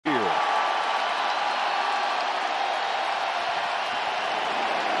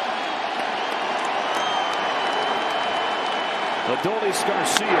Adolis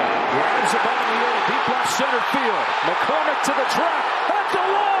García drives it by the air, deep left center field. McCormick to the track, at the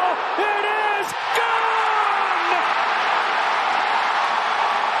wall, it is gone!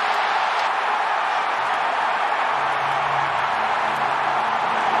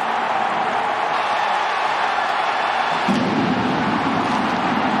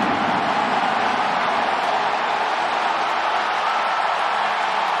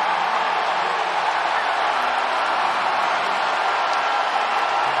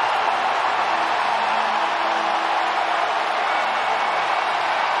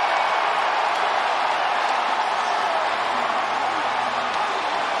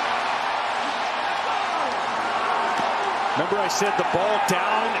 Remember I said the ball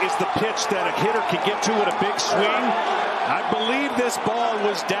down is the pitch that a hitter can get to with a big swing? I believe this ball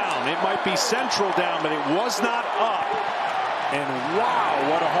was down. It might be central down, but it was not up. And wow,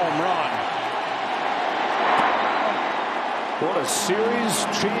 what a home run. What a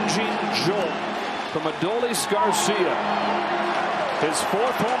series-changing jolt from Adolis García. His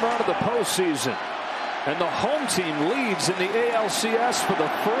fourth home run of the postseason. And the home team leads in the ALCS for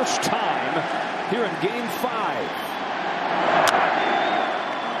the first time here in Game 5.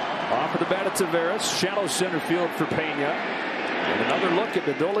 Off of the bat at Tavares, shallow center field for Pena. And another look at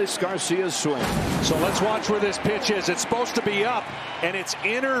Adolis Garcia's swing. So let's watch where this pitch is. It's supposed to be up, and it's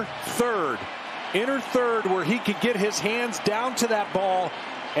inner third. Inner third where he could get his hands down to that ball,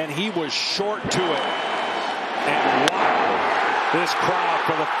 and he was short to it. And wow, this crowd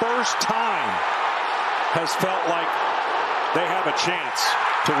for the first time has felt like they have a chance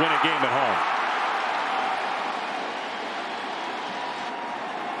to win a game at home.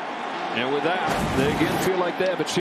 And with that, they again feel like they have a chance.